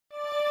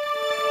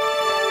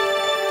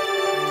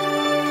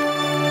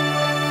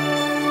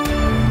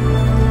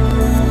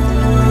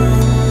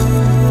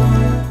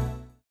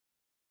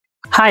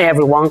Hi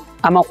everyone,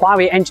 I'm a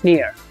Huawei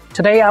engineer.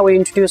 Today I will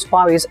introduce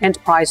Huawei's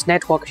Enterprise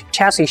Network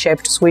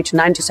Chassis-shaped switch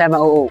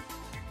 9700.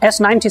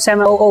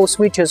 S9700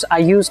 switches are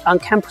used on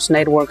campus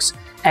networks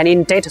and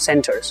in data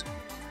centers.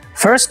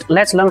 First,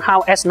 let's learn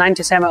how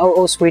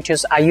S9700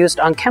 switches are used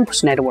on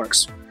campus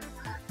networks.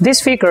 This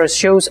figure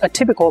shows a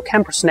typical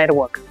campus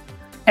network.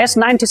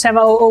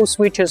 S9700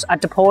 switches are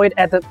deployed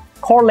at the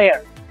core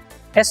layer.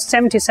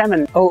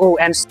 S9700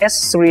 and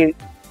S3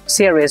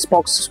 series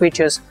box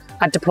switches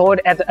are deployed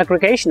at the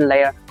aggregation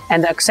layer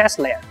and the access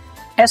layer.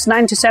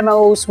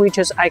 S9700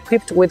 switches are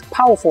equipped with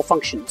powerful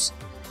functions.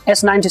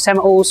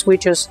 S9700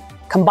 switches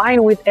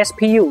combined with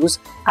SPUs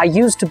are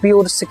used to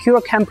build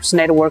secure campus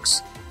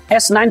networks.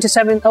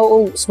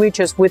 S9700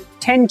 switches with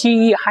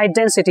 10G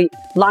high-density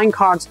line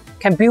cards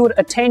can build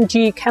a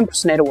 10G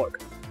campus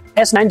network.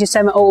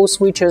 S9700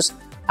 switches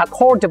are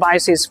core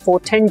devices for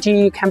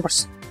 10G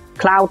campus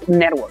cloud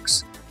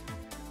networks.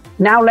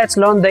 Now let's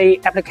learn the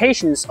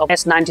applications of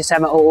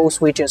S9700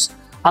 switches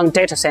on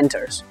data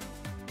centers.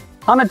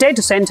 On a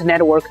data center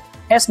network,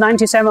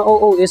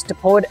 S9700 is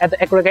deployed at the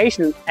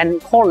aggregation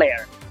and core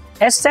layer.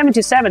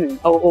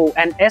 S9700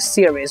 and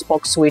S-series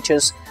box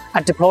switches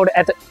are deployed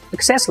at the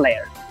access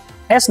layer.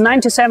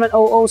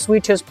 S9700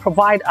 switches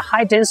provide a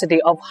high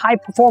density of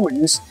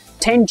high-performance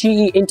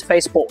 10G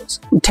interface boards.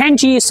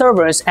 10G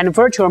servers and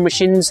virtual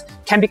machines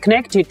can be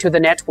connected to the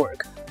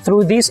network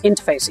through these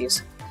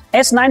interfaces.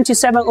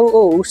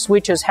 S9700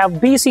 switches have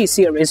BC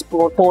series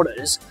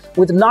borders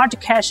with large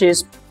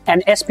caches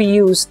and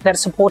SPUs that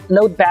support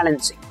load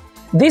balancing.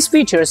 These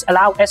features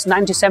allow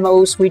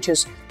S9700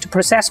 switches to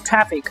process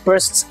traffic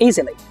bursts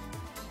easily.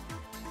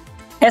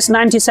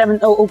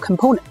 S9700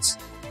 components.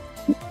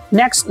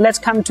 Next, let's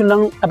come to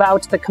learn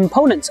about the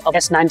components of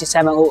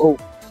S9700.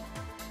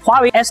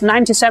 Huawei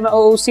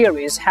S9700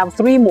 series have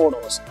three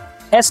models: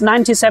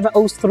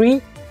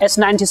 S9703,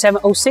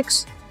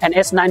 S9706, and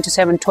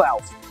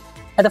S9712.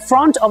 At the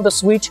front of the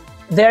switch,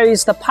 there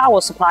is the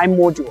power supply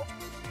module,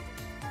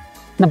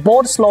 the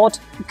board slot,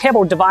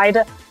 cable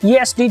divider,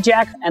 ESD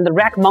jack, and the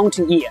rack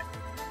mounting ear.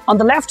 On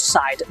the left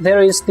side,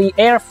 there is the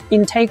air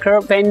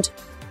intaker vent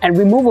and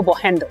removable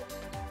handle.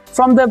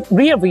 From the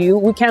rear view,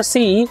 we can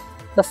see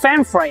the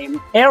fan frame,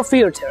 air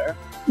filter,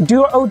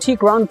 dual OT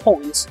ground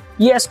points,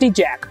 ESD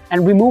jack,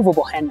 and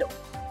removable handle.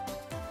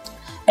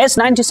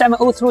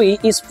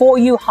 S9703 is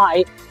 4U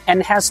high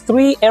and has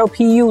 3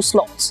 LPU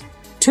slots,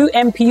 2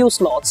 MPU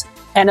slots,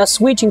 and a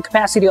switching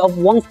capacity of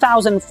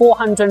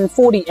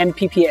 1,440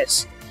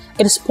 Mbps.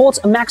 It supports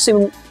a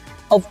maximum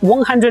of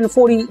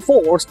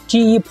 144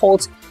 GE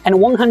ports and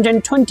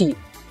 120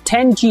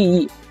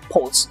 10GE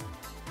ports.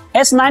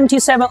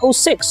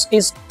 S9706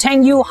 is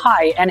 10U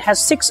high and has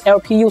 6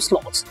 LPU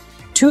slots,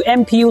 2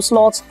 MPU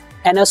slots,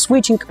 and a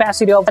switching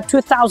capacity of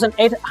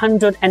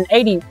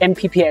 2,880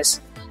 Mbps.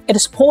 It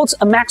supports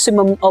a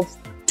maximum of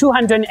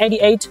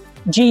 288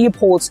 GE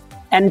ports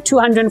and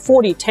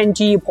 240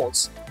 10GE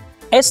ports.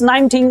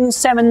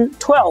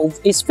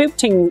 S9712 is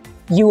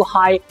 15U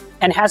high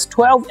and has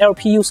 12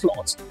 LPU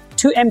slots,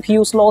 2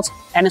 MPU slots,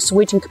 and a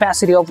switching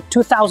capacity of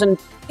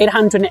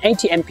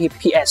 2,880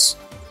 Mbps.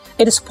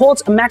 It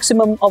supports a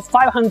maximum of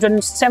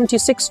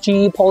 576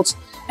 GE ports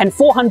and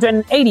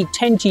 480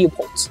 10GE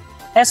ports.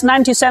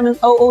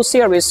 S9700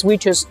 series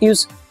switches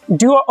use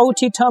dual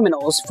OT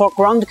terminals for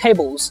ground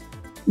cables.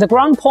 The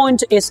ground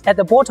point is at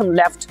the bottom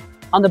left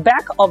on the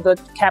back of the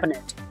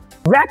cabinet.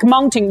 Rack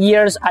mounting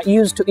ears are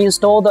used to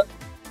install the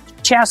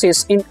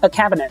chassis in a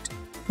cabinet.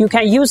 You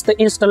can use the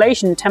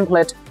installation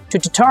template to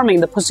determine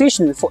the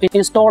position for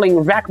installing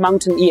rack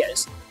mounting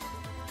ears.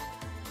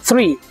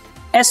 3.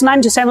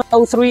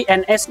 S9703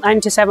 and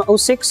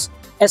S9706,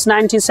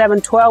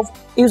 S9712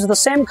 use the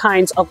same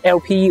kinds of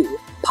LPU,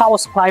 power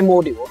supply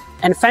module,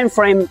 and fan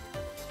frame.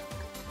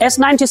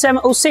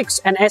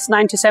 S9706 and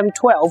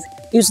S9712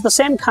 use the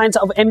same kinds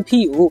of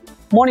MPU,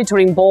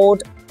 monitoring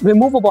board,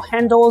 removable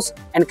handles,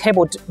 and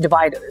cable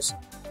dividers.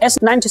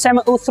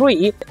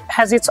 S9703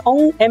 has its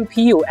own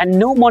MPU and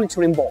no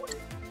monitoring board.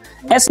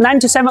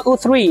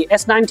 S9703,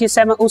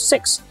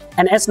 S9706,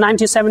 and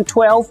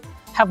S9712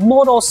 have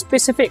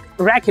model-specific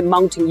rack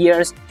mounting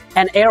ears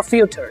and air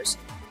filters.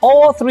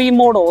 All three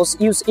models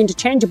use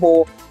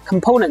interchangeable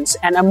components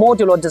and a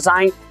modular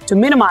design to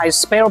minimize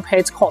spare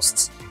parts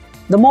costs.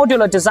 The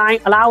modular design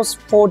allows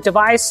for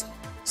device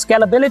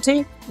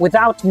scalability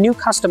without new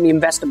custom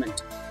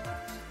investment.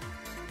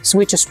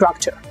 Switch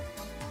structure.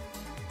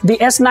 The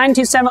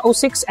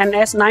S9706 and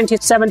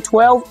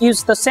S9712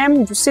 use the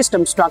same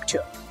system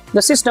structure.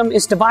 The system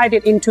is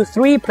divided into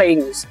 3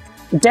 planes: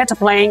 data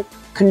plane,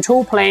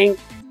 control plane,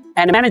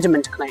 and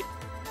management plane.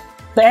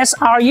 The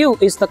SRU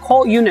is the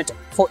core unit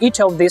for each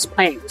of these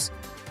planes.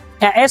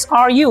 An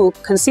SRU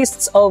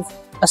consists of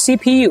a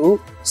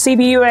CPU,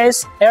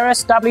 CBUS,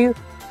 LSW,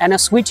 and a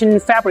switching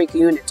fabric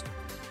unit.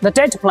 The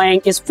data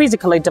plane is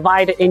physically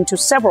divided into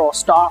several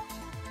star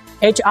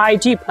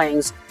HIG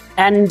planes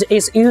and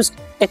is used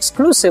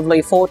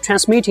exclusively for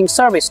transmitting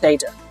service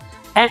data.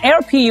 An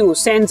LPU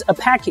sends a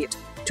packet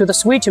to the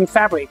switching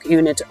fabric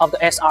unit of the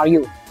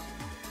SRU.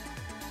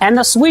 And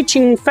the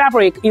switching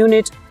fabric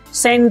unit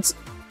sends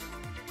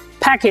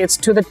packets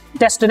to the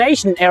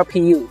destination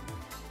LPU.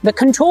 The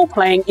control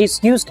plane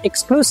is used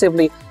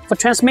exclusively for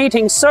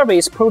transmitting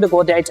service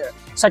protocol data,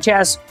 such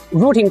as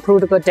routing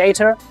protocol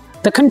data.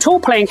 The control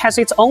plane has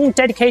its own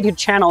dedicated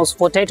channels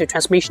for data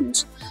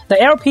transmissions. The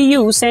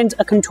LPU sends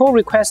a control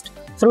request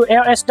through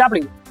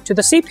LSW to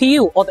the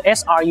CPU or the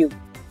SRU.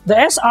 The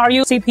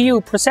SRU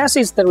CPU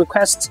processes the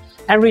requests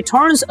and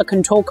returns a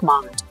control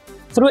command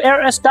through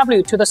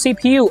LSW to the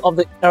CPU of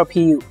the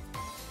LPU.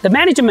 The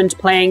management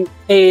plane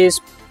is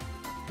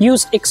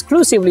used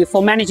exclusively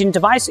for managing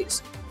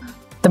devices.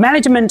 The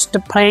management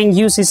plane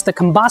uses the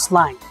CAN bus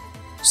line.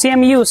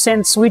 CMU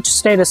sends switch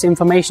status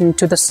information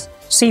to the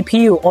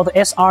CPU or the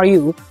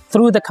SRU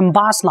through the CAN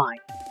bus line.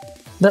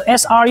 The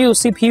SRU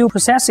CPU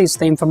processes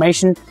the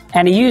information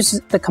and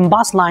uses the CAN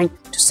bus line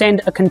to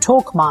send a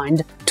control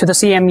command to the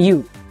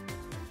CMU.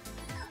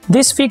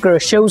 This figure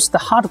shows the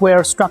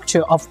hardware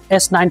structure of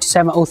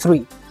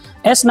S9700.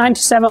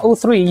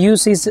 S9700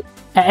 uses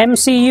an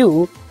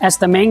MCU as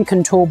the main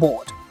control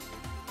board.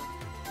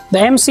 The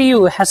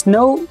MCU has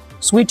no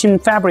switching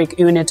fabric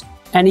unit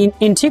and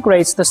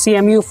integrates the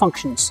CMU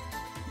functions.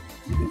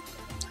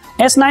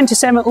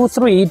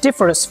 S9700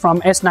 differs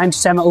from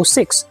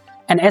S9706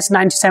 and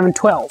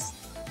S9712.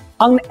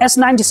 On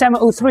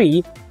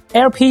S9700,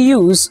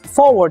 LPUs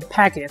forward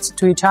packets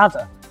to each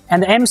other,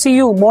 and the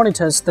MCU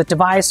monitors the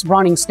device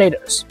running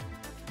status.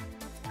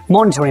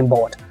 Monitoring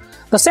board.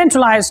 The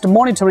centralized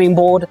monitoring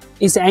board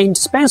is an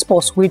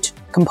indispensable switch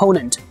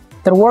component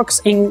that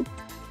works in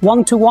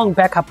one-to-one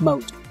backup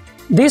mode.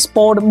 This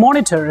board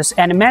monitors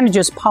and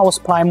manages power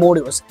supply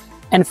modules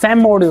and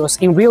fan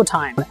modules in real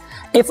time.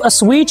 If a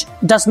switch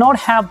does not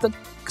have the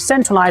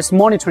centralized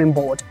monitoring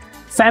board,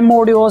 fan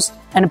modules,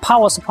 and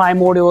power supply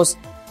modules,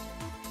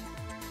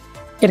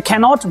 it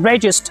cannot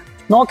register,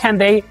 nor can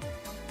they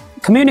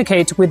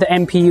communicate with the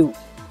MPU.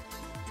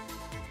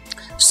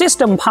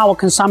 System power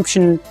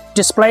consumption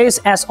displays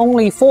as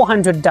only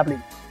 400 W.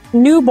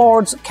 New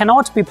boards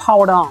cannot be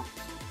powered on.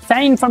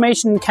 Fan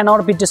information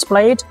cannot be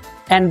displayed,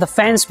 and the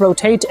fans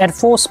rotate at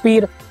full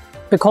speed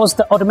because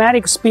the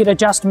automatic speed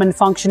adjustment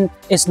function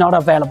is not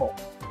available.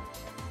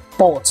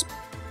 Boards.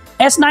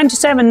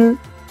 S9700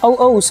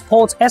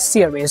 supports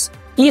S-Series,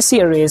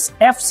 E-Series,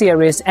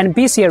 F-Series, and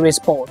B-Series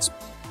boards.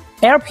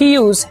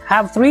 LPUs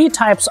have three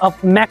types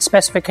of MAC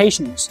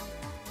specifications: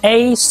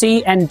 A,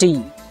 C, and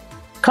D.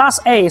 Class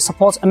A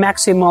supports a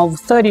maximum of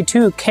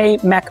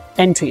 32K MAC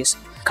entries.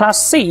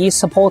 Class C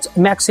supports a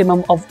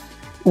maximum of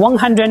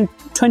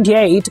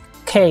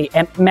 128K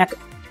MAC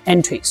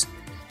entries.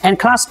 And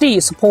Class D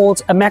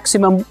supports a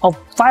maximum of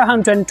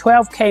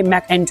 512K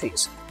MAC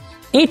entries.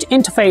 Each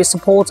interface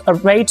supports a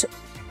rate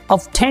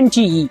of 10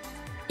 GE.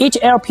 Each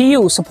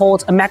LPU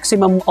supports a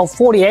maximum of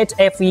 48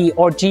 FE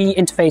or GE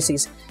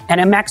interfaces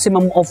and a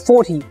maximum of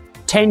 40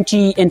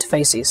 10G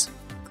interfaces.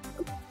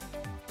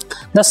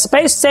 The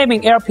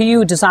space-saving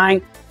LPU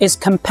design is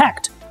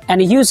compact and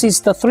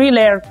uses the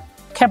three-layer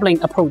cabling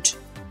approach.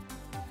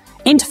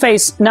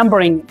 Interface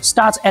numbering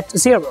starts at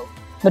 0.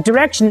 The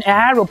direction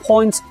arrow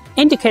points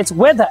indicates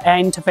whether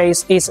an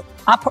interface is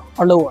up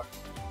or lower.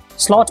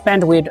 Slot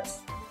bandwidth.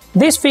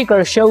 This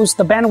figure shows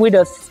the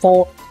bandwidth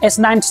for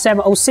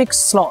S9706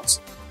 slots.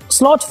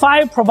 Slot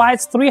 5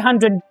 provides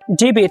 300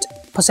 Gbit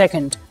per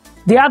second.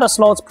 The other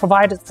slots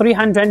provide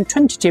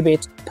 320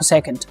 Gbit per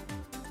second.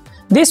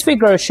 This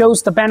figure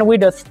shows the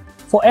bandwidth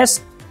for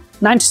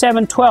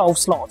S9712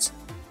 slots.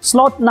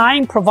 Slot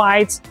 9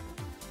 provides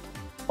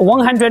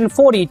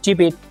 140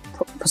 Gbit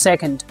per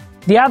second.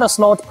 The other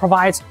slot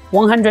provides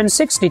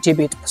 160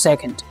 Gbit per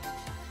second.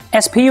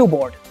 SPU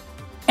board.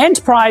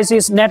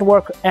 Enterprises,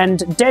 network,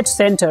 and data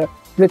center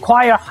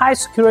require high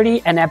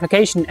security and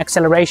application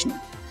acceleration.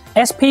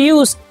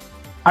 SPUs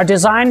are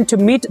designed to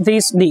meet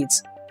these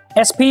needs.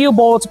 SPU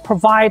boards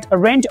provide a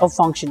range of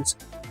functions,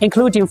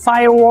 including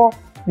firewall,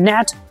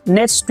 NAT,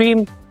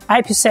 NetStream,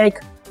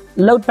 IPsec,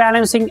 load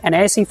balancing, and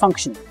AC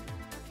function.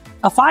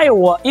 A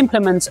firewall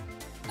implements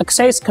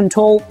access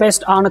control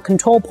based on a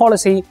control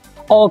policy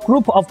or a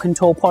group of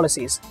control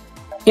policies.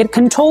 It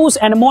controls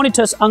and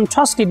monitors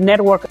untrusted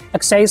network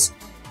access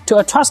to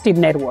a trusted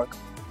network.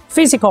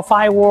 Physical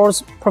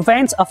firewalls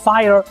prevent a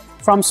fire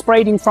from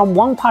spreading from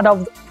one part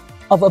of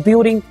a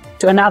building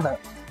to another.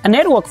 A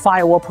network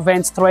firewall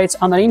prevents threats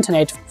on the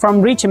internet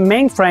from reaching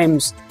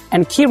mainframes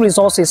and key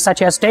resources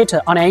such as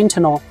data on an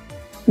internal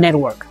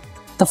network.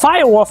 The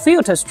firewall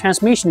filters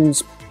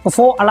transmissions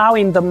before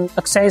allowing them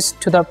access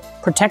to the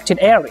protected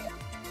area.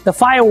 The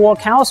firewall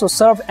can also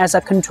serve as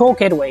a control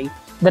gateway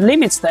that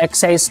limits the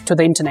access to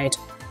the internet.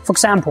 For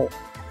example,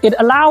 it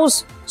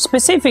allows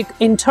specific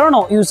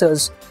internal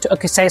users to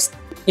access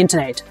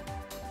internet.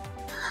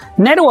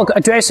 Network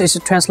addresses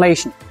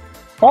translation,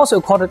 also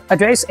called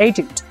address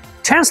agent,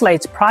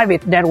 translates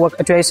private network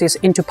addresses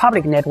into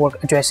public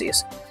network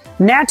addresses.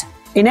 NAT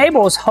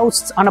enables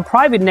hosts on a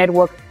private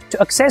network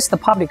to access the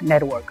public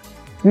network.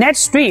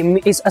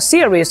 NetStream is a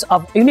series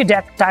of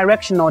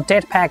unidirectional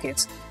data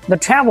packets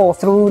that travel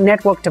through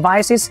network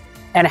devices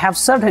and have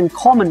certain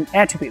common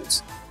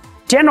attributes.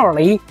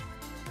 Generally,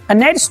 A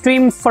net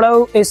stream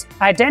flow is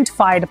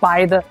identified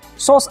by the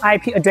source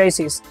IP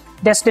addresses,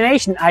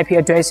 destination IP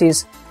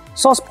addresses,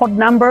 source port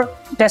number,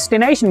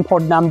 destination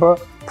port number,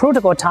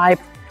 protocol type,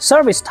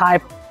 service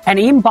type, and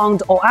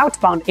inbound or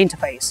outbound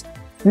interface.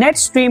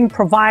 NetStream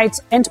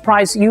provides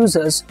enterprise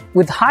users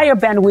with higher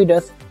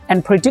bandwidth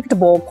and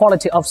predictable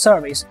quality of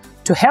service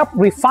to help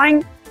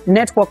refine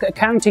network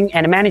accounting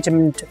and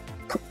management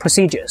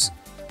procedures.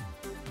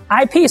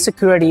 IP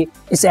security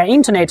is an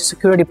internet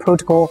security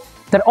protocol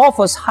that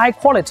offers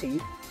high-quality,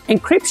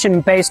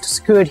 encryption-based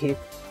security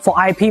for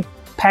IP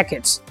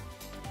packets.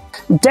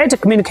 Data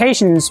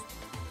communications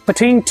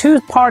between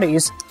two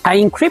parties are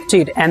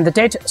encrypted and the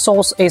data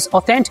source is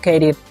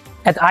authenticated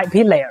at the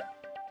IP layer.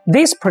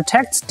 This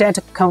protects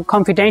data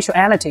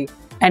confidentiality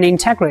and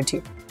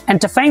integrity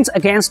and defends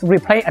against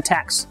replay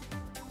attacks.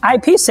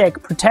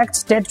 IPsec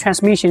protects data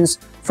transmissions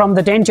from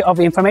the danger of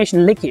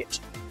information leakage.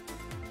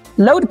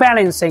 Load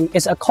balancing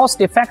is a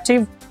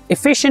cost-effective,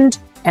 efficient,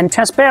 and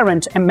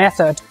transparent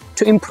method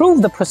to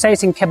improve the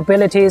processing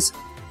capabilities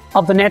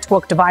of the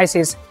network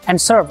devices and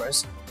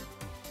servers.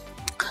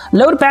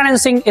 Load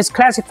balancing is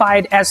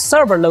classified as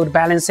server load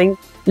balancing,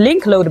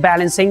 link load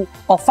balancing,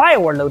 or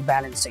firewall load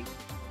balancing.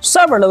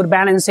 Server load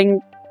balancing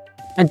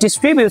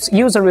distributes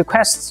user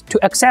requests to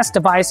access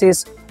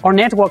devices or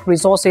network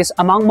resources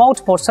among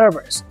multiple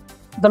servers.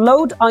 The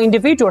load on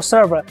individual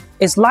server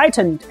is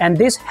lightened, and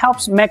this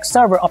helps make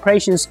server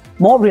operations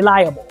more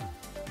reliable.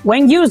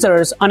 When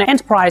users on an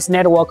enterprise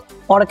network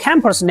or a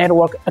campus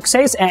network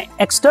access an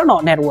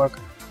external network,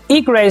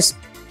 egress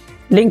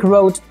link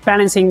load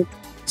balancing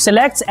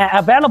selects an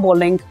available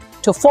link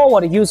to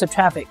forward user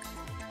traffic.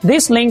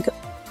 This link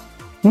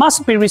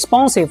must be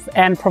responsive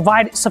and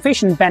provide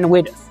sufficient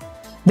bandwidth.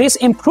 This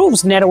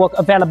improves network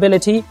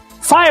availability.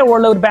 Firewall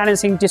load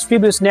balancing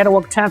distributes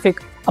network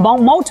traffic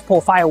among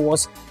multiple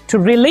firewalls to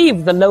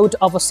relieve the load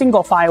of a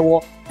single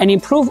firewall and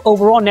improve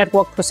overall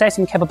network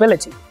processing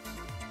capability.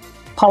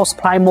 Power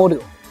supply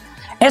module.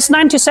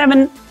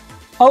 S9700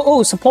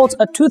 supports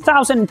a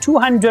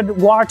 2200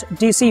 watt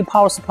DC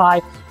power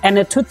supply and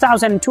a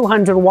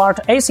 2200 watt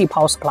AC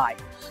power supply.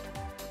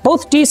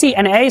 Both DC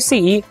and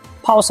AC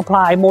power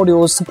supply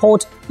modules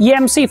support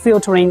EMC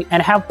filtering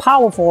and have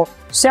powerful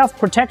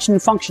self-protection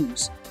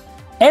functions.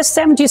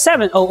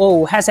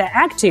 S9700 has an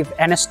active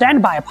and a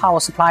standby power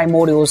supply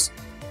modules.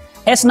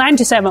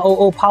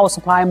 S9700 power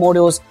supply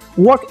modules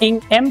work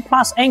in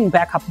M+N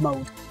backup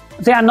mode.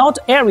 They are not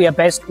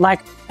area-based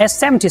like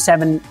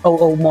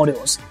S9700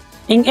 modules.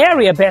 In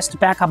area-based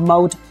backup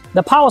mode,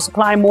 the power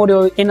supply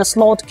module in a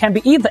slot can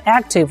be either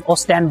active or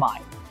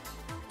standby.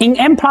 In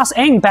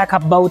M+N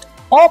backup mode,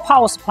 all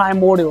power supply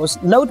modules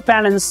load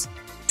balance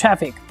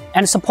traffic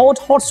and support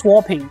hot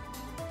swapping.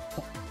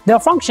 Their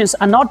functions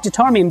are not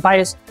determined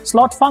by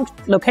slot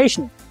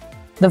location.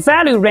 The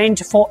value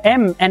range for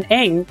M and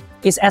N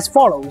is as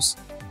follows.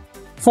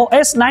 For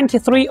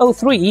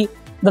S9303,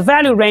 the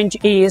value range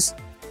is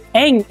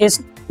N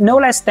is no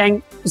less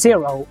than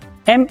 0,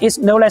 M is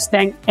no less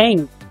than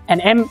N, and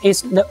M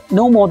is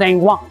no more than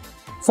 1.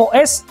 For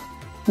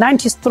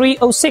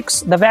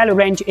S9306, the value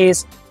range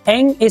is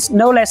N is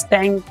no less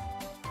than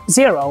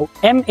 0,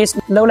 M is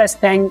no less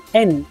than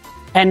N,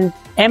 and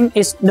M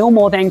is no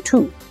more than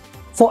 2.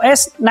 For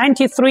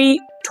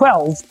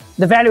S9312,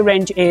 the value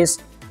range is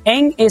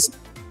N is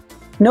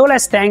no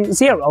less than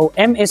 0,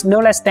 M is no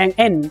less than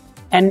N,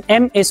 and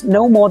M is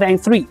no more than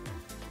 3.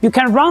 You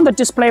can run the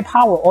display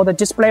power or the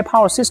display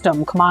power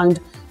system command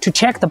to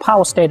check the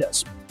power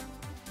status.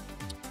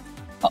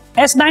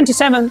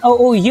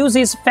 S9700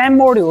 uses fan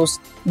modules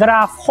that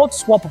are hot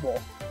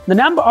swappable. The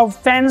number of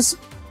fans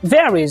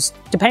varies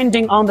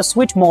depending on the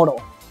switch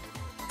model.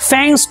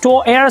 Fans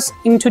store air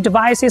into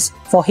devices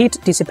for heat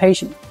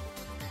dissipation.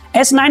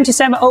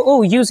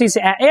 S9700 uses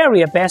an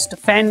area-based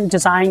fan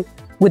design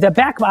with a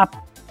backup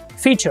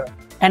feature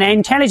and an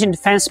intelligent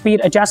fan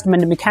speed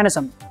adjustment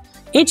mechanism.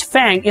 Each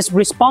fan is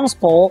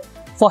responsible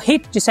for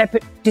heat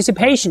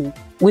dissipation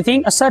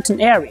within a certain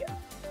area.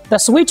 The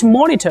switch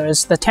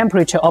monitors the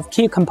temperature of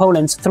key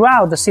components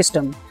throughout the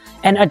system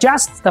and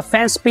adjusts the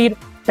fan speed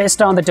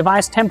based on the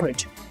device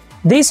temperature.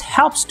 This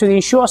helps to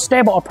ensure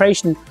stable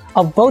operation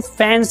of both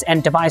fans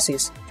and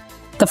devices.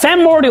 The fan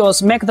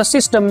modules make the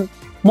system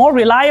more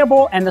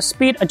reliable, and the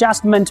speed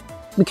adjustment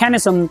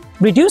mechanism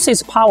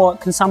reduces power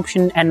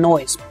consumption and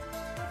noise.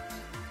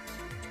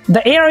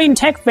 The air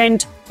intake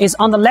vent is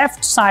on the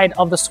left side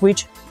of the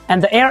switch,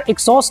 and the air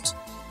exhaust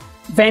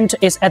vent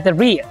is at the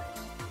rear.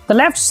 The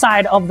left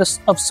side of the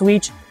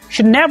switch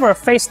should never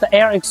face the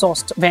air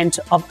exhaust vent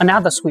of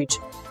another switch.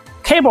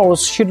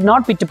 Cables should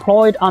not be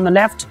deployed on the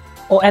left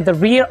or at the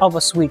rear of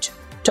a switch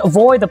to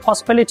avoid the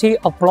possibility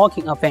of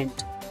blocking a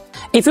vent.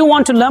 If you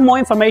want to learn more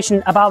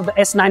information about the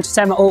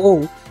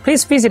S9700,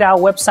 please visit our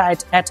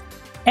website at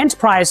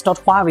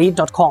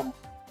enterprise.huawei.com.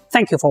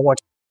 Thank you for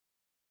watching.